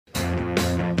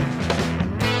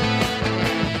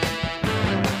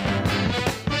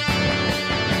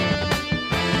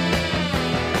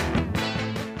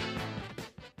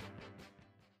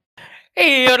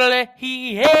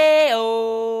Hey-o,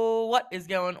 what is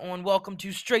going on? Welcome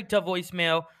to Straight to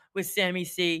Voicemail with Sammy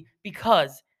C.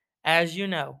 Because, as you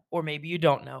know, or maybe you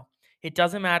don't know, it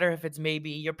doesn't matter if it's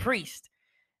maybe your priest.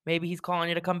 Maybe he's calling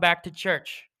you to come back to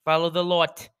church, follow the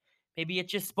Lord. Maybe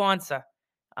it's your sponsor.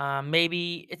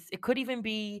 Maybe it could even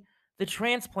be the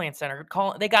transplant center.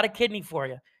 They got a kidney for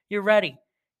you. You're ready.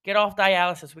 Get off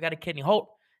dialysis. We got a kidney. Hold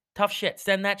tough shit.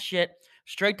 Send that shit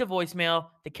straight to voicemail.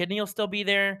 The kidney will still be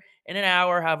there in an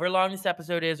hour, however long this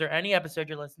episode is, or any episode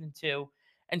you're listening to.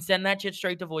 And send that shit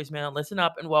straight to voicemail. Listen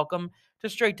up and welcome to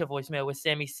Straight to Voicemail with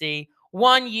Sammy C.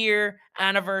 1 year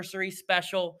anniversary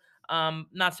special.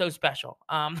 Not so special.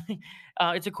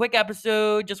 It's a quick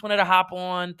episode. Just wanted to hop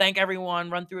on, thank everyone,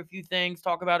 run through a few things,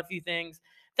 talk about a few things,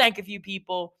 thank a few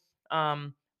people.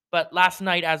 But last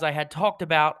night, as I had talked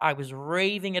about, I was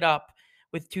raving it up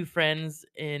with two friends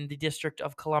in the District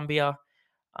of Columbia,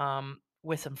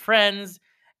 with some friends.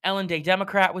 Ellen Day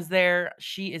Democrat was there.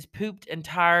 She is pooped and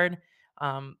tired.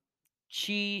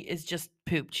 She is just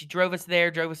pooped. She drove us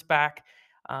there, drove us back.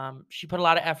 She put a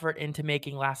lot of effort into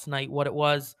making last night what it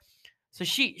was. So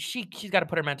she's got to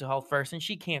put her mental health first, and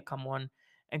she can't come on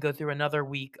and go through another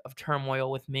week of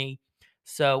turmoil with me.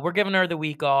 So we're giving her the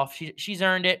week off. She's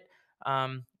earned it.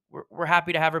 We're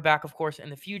happy to have her back, of course,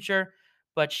 in the future.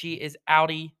 But she is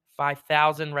outie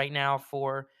 5,000 right now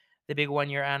for the big 1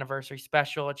 year anniversary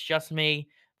special. It's just me,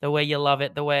 the way you love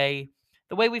it, the way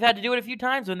we've had to do it a few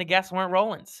times when the guests weren't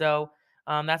rolling. So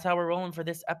that's how we're rolling for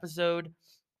this episode.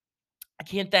 I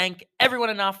can't thank everyone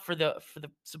enough for the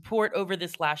support over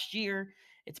this last year.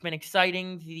 It's been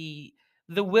exciting.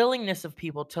 The willingness of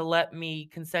people to let me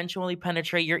consensually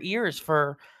penetrate your ears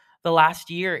for the last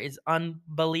year is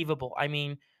unbelievable. I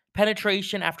mean,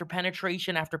 penetration after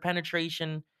penetration after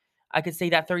penetration. I could say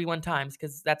that 31 times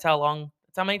because that's how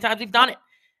many times we've done it.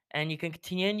 And you can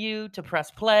continue to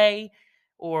press play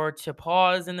or to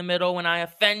pause in the middle when I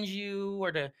offend you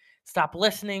or to stop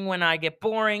listening when I get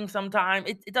boring sometime.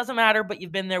 It doesn't matter, but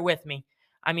you've been there with me.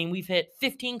 I mean, we've hit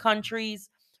 15 countries.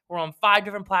 We're on 5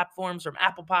 different platforms, from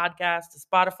Apple Podcasts to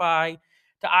Spotify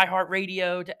to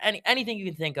iHeartRadio to anything you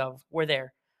can think of. We're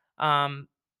there.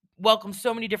 Welcome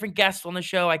so many different guests on the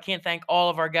show. I can't thank all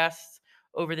of our guests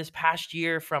over this past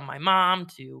year, from my mom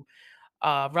to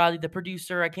Riley, the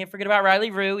producer. I can't forget about Riley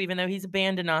Rue, even though he's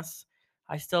abandoned us.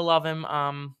 I still love him.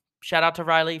 Shout out to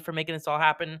Riley for making this all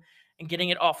happen and getting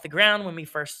it off the ground when we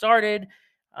first started.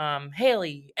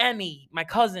 Haley, Emmy, my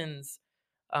cousins,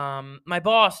 my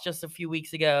boss just a few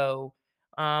weeks ago,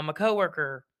 a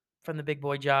coworker from the Big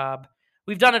Boy Job.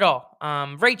 We've done it all.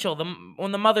 Rachel,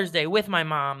 on the Mother's Day with my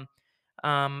mom.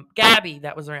 Gabby,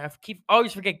 that was I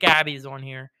always forget Gabby's on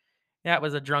here. That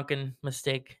was a drunken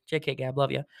mistake. JK, Gab,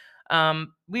 love you.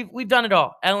 We've done it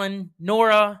all. Ellen,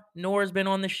 Nora's been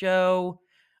on the show.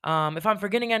 If I'm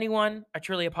forgetting anyone, I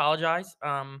truly apologize.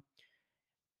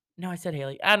 No, I said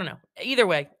Haley. I don't know. Either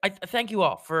way, I thank you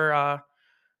all for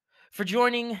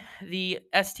joining the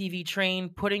STV train,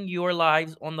 putting your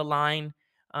lives on the line,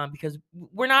 because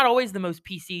we're not always the most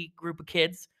PC group of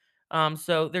kids.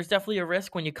 So there's definitely a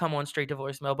risk when you come on straight to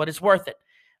voicemail, but it's worth it.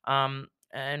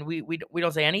 And we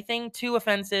don't say anything too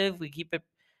offensive. We keep it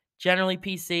generally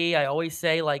PC. I always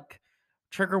say, like,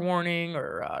 trigger warning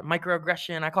or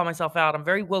microaggression. I call myself out. I'm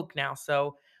very woke now,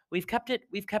 so we've kept it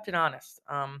honest.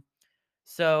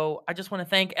 So I just want to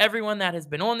thank everyone that has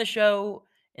been on the show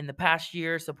in the past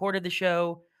year, supported the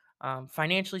show,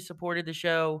 financially supported the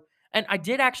show. And I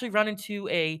did actually run into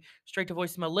a straight to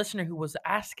voicemail listener who was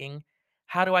asking,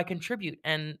 how do I contribute?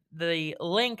 And the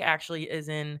link actually is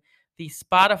in the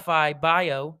Spotify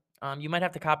bio. You might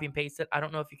have to copy and paste it. I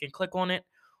don't know if you can click on it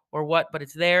or what, but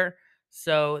it's there.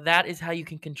 So that is how you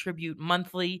can contribute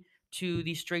monthly to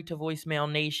the Straight to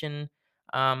Voicemail Nation.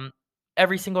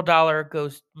 Every single dollar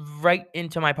goes right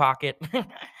into my pocket.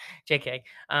 JK.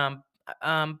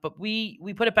 But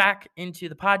we put it back into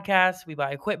the podcast. We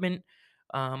buy equipment.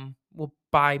 We'll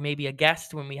buy maybe a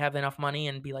guest when we have enough money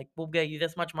and be like, we'll get you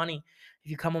this much money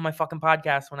if you come on my fucking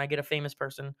podcast when I get a famous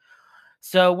person.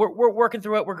 So we're working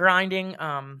through it. We're grinding.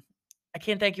 I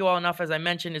can't thank you all enough. As I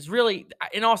mentioned, is really,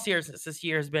 in all seriousness, this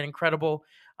year has been incredible.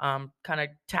 Kind of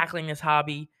tackling this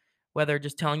hobby, whether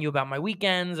just telling you about my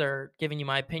weekends or giving you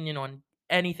my opinion on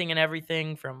anything and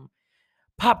everything, from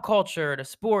pop culture to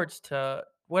sports to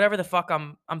whatever the fuck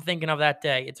I'm thinking of that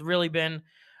day. It's really been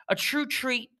a true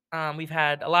treat. We've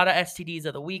had a lot of STDs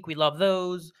of the week. We love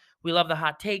those. We love the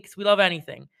hot takes. We love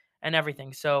anything and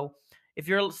everything. So if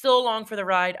you're still along for the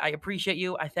ride, I appreciate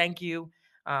you. I thank you.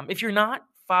 If you're not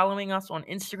following us on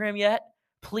Instagram yet,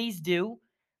 please do.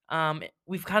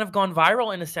 We've kind of gone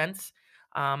viral in a sense.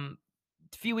 Um,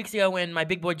 a few weeks ago when my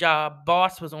big boy job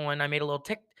boss was on, I made a little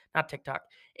not TikTok,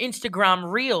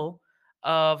 Instagram reel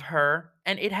of her,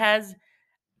 and it has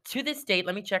to this date.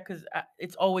 Let me check because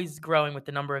it's always growing with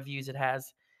the number of views it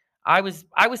has. I was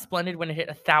splendid when it hit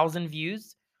 1,000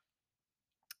 views,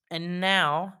 and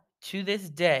now to this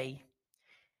day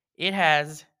it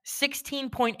has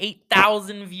 16.8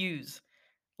 thousand views.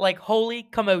 Like, holy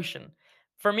commotion.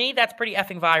 For me, that's pretty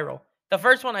effing viral. The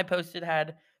first one I posted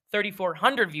had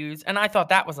 3,400 views, and I thought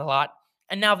that was a lot.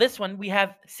 And now this one, we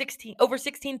have over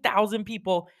 16,000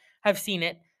 people have seen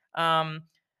it. Um,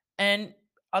 and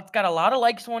it's got a lot of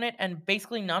likes on it, and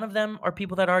basically none of them are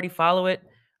people that already follow it.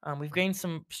 We've gained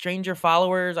some stranger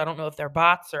followers. I don't know if they're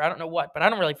bots or I don't know what, but I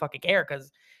don't really fucking care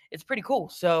because it's pretty cool.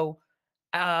 So,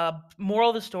 moral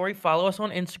of the story: follow us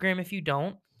on Instagram if you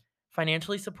don't.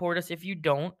 Financially support us if you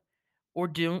don't, or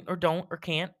do, or don't, or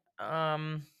can't.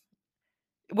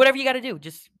 Whatever you got to do,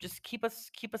 just keep us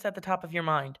at the top of your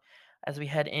mind as we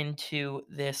head into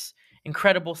this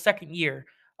incredible second year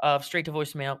of Straight to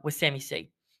Voicemail with Sammy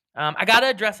C. I gotta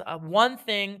address one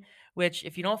thing, which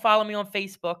if you don't follow me on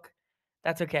Facebook,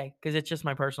 that's okay because it's just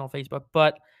my personal Facebook.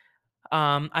 But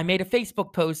I made a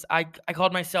Facebook post. I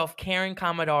called myself Karen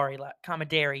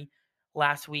Commodari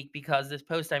last week because this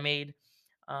post I made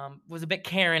was a bit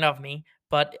Karen of me,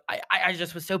 but I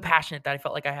just was so passionate that I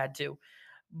felt like I had to.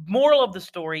 Moral of the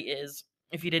story is,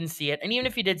 if you didn't see it, and even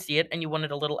if you did see it and you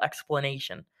wanted a little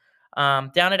explanation,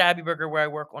 down at Abbey Burger where I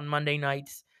work on Monday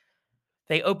nights,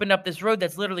 they opened up this road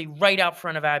that's literally right out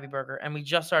front of Abbey Burger, and we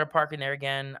just started parking there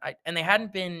again. And there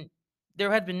had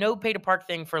been no pay to park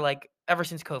thing for like ever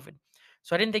since COVID,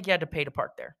 so I didn't think you had to pay to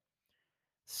park there.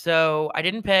 So I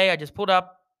didn't pay. I just pulled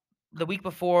up the week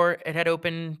before it had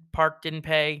opened, parked, didn't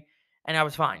pay, and I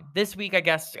was fine. This week, I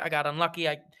guess I got unlucky.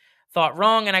 I thought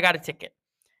wrong, and I got a ticket.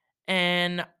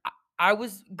 And I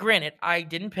was granted, I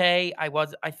didn't pay. I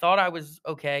thought I was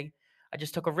okay. I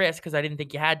just took a risk because I didn't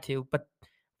think you had to. But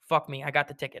fuck me, I got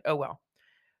the ticket. Oh well.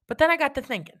 But then I got to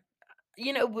thinking,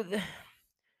 you know,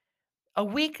 a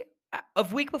week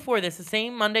before this, the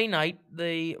same Monday night,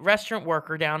 the restaurant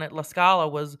worker down at La Scala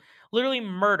was literally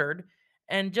murdered,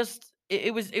 and just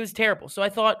it was terrible. So I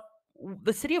thought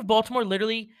the city of Baltimore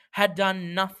literally had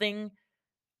done nothing.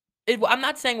 I'm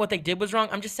not saying what they did was wrong.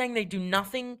 I'm just saying they do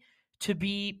nothing to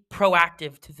be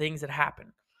proactive to things that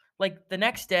happen. Like the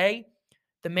next day,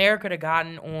 the mayor could have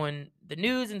gotten on the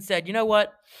news and said, "You know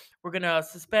what? We're gonna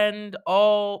suspend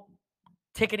all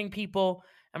ticketing people,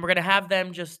 and we're gonna have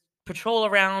them just patrol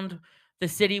around the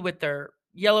city with their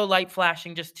yellow light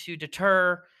flashing just to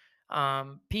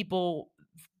people,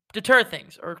 deter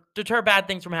things or deter bad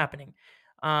things from happening."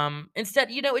 Instead,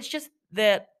 it's just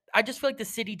that I just feel like the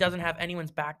city doesn't have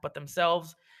anyone's back but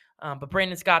themselves. But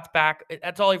Brandon Scott's back.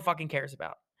 That's all he fucking cares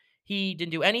about. He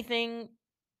didn't do anything.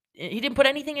 He didn't put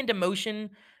anything into motion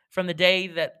from the day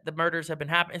that the murders have been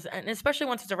happening, and especially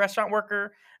once it's a restaurant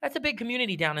worker. That's a big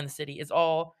community down in the city. Is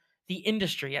all the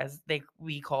industry, as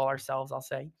we call ourselves, I'll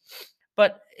say.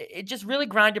 But it just really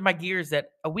grinded my gears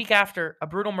that a week after a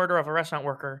brutal murder of a restaurant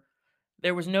worker,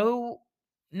 there was no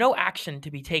action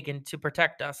to be taken to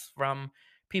protect us from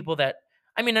people that,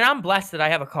 I mean, and I'm blessed that I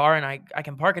have a car and I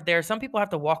can park it there. Some people have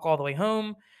to walk all the way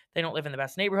home. They don't live in the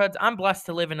best neighborhoods. I'm blessed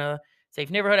to live in a safe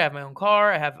neighborhood. I have my own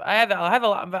car. I have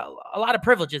a lot of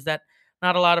privileges that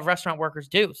not a lot of restaurant workers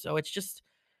do. So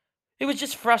it was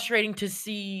just frustrating to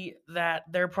see that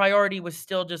their priority was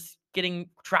still just getting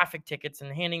traffic tickets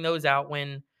and handing those out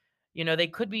when, they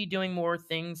could be doing more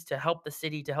things to help the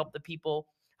city, to help the people,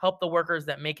 help the workers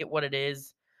that make it what it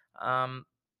is. Um,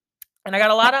 and I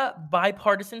got a lot of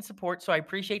bipartisan support, so I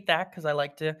appreciate that because I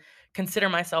like to consider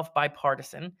myself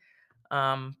bipartisan.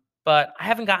 Um, but I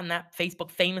haven't gotten that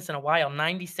Facebook famous in a while.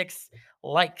 96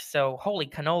 likes, so holy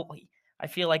cannoli. I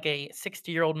feel like a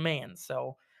 60-year-old man.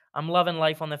 So I'm loving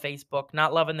life on the Facebook,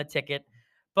 not loving the ticket.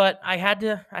 But I had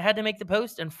to make the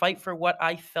post and fight for what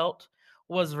I felt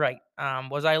was right.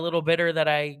 Was I a little bitter that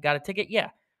I got a ticket? Yeah.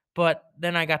 But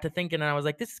then I got to thinking and I was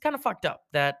like, this is kind of fucked up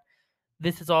that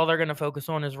this is all they're going to focus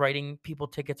on is writing people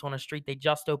tickets on a street they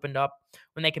just opened up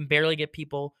when they can barely get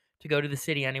people to go to the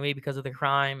city anyway because of the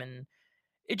crime. And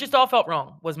it just all felt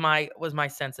wrong was my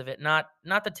sense of it. Not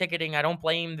the ticketing. I don't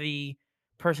blame the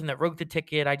person that wrote the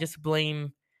ticket. I just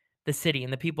blame the city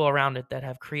and the people around it that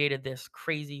have created this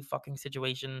crazy fucking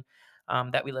situation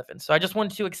that we live in. So I just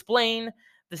wanted to explain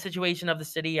the situation of the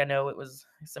city. I know it was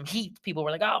some heat. People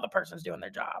were like, "Oh, the person's doing their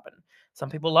job," and some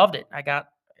people loved it.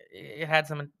 It had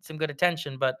some good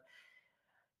attention, but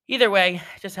either way,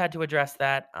 just had to address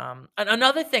that. And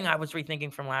another thing I was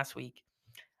rethinking from last week,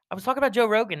 I was talking about Joe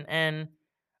Rogan, and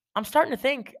I'm starting to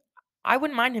think I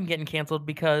wouldn't mind him getting canceled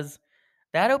because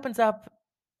that opens up.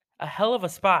 a hell of a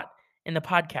spot in the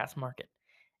podcast market.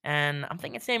 And I'm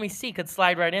thinking Sammy C could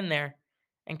slide right in there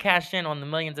and cash in on the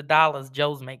millions of dollars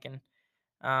Joe's making.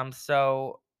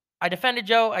 So I defended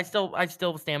Joe. I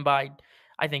still stand by.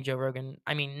 I think Joe Rogan.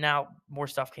 I mean, now more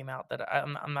stuff came out that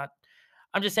I'm not.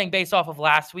 I'm just saying, based off of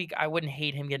last week, I wouldn't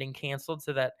hate him getting canceled,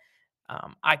 so that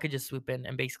I could just swoop in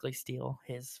and basically steal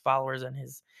his followers and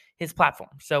his platform.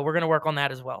 So we're gonna work on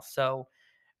that as well. So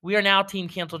we are now team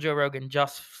cancel Joe Rogan,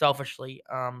 just selfishly,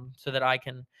 so that I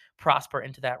can prosper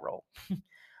into that role.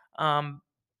 um,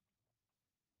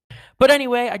 but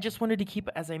anyway, I just wanted to keep,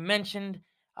 as I mentioned,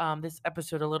 this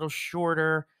episode a little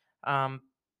shorter. Um,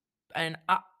 and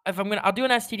if I'll do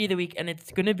an STD of the week, and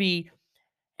it's gonna be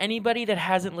anybody that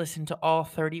hasn't listened to all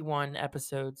 31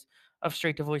 episodes of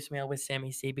Straight to Voicemail with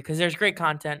Sammy C, because there's great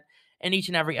content in each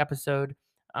and every episode.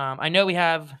 I know we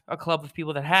have a club of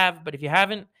people that have, but if you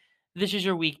haven't, this is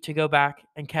your week to go back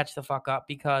and catch the fuck up,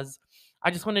 because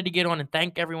I just wanted to get on and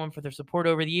thank everyone for their support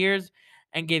over the years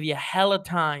and give you hella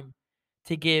time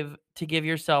to give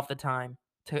yourself the time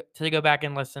to go back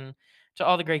and listen to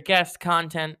all the great guests,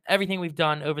 content, everything we've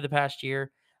done over the past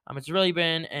year. It's really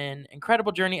been an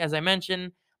incredible journey. As I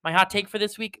mentioned, my hot take for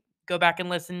this week: go back and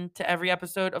listen to every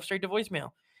episode of Straight to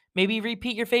Voicemail. Maybe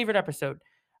repeat your favorite episode.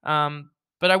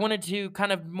 But I wanted to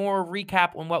kind of more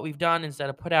recap on what we've done instead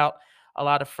of put out a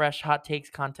lot of fresh hot takes,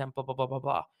 content, blah, blah, blah, blah,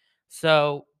 blah.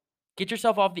 So get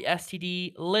yourself off the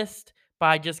STD list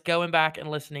by just going back and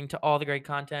listening to all the great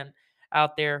content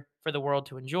out there for the world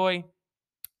to enjoy.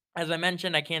 As I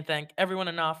mentioned, I can't thank everyone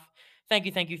enough. Thank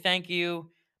you, thank you, thank you.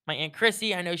 My Aunt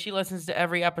Chrissy, I know she listens to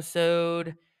every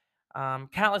episode.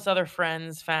 Countless other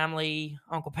friends, family,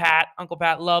 Uncle Pat. Uncle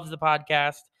Pat loves the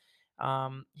podcast.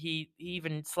 He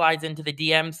even slides into the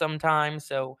DM sometimes.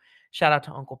 So shout out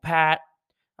to Uncle Pat.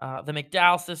 The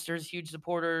McDowell sisters, huge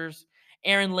supporters.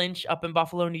 Aaron Lynch up in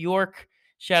Buffalo, New York.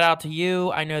 Shout out to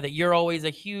you. I know that you're always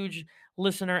a huge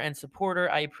listener and supporter.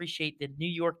 I appreciate the New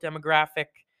York demographic.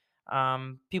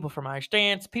 People from Irish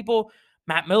Dance, people.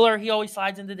 Matt Miller, he always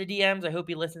slides into the DMs. I hope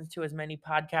he listens to as many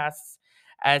podcasts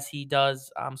as he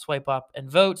does swipe up and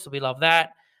vote. So we love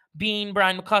that. Bean,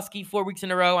 Brian McCluskey, 4 weeks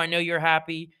in a row. I know you're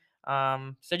happy.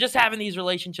 So just having these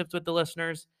relationships with the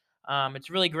listeners, it's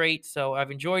really great. So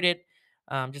I've enjoyed it.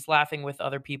 Just laughing with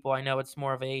other people. I know it's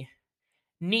more of a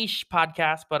niche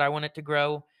podcast, but I want it to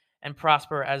grow and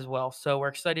prosper as well. So we're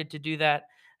excited to do that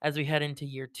as we head into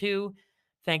year 2.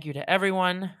 Thank you to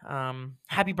everyone.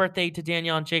 Happy birthday to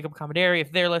Danielle and Jacob Commodari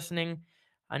if they're listening.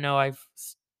 I know I've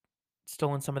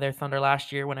stolen some of their thunder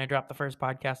last year when I dropped the first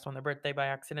podcast on their birthday by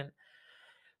accident.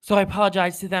 So I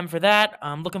apologize to them for that.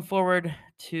 I'm looking forward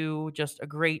to just a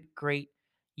great, great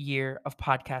year of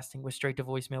podcasting with Straight to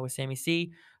Voicemail with Sammy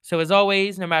C. So as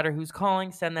always, no matter who's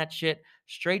calling, send that shit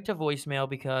straight to voicemail,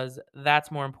 because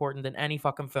that's more important than any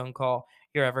fucking phone call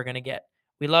you're ever going to get.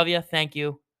 We love you. Thank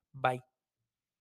you. Bye.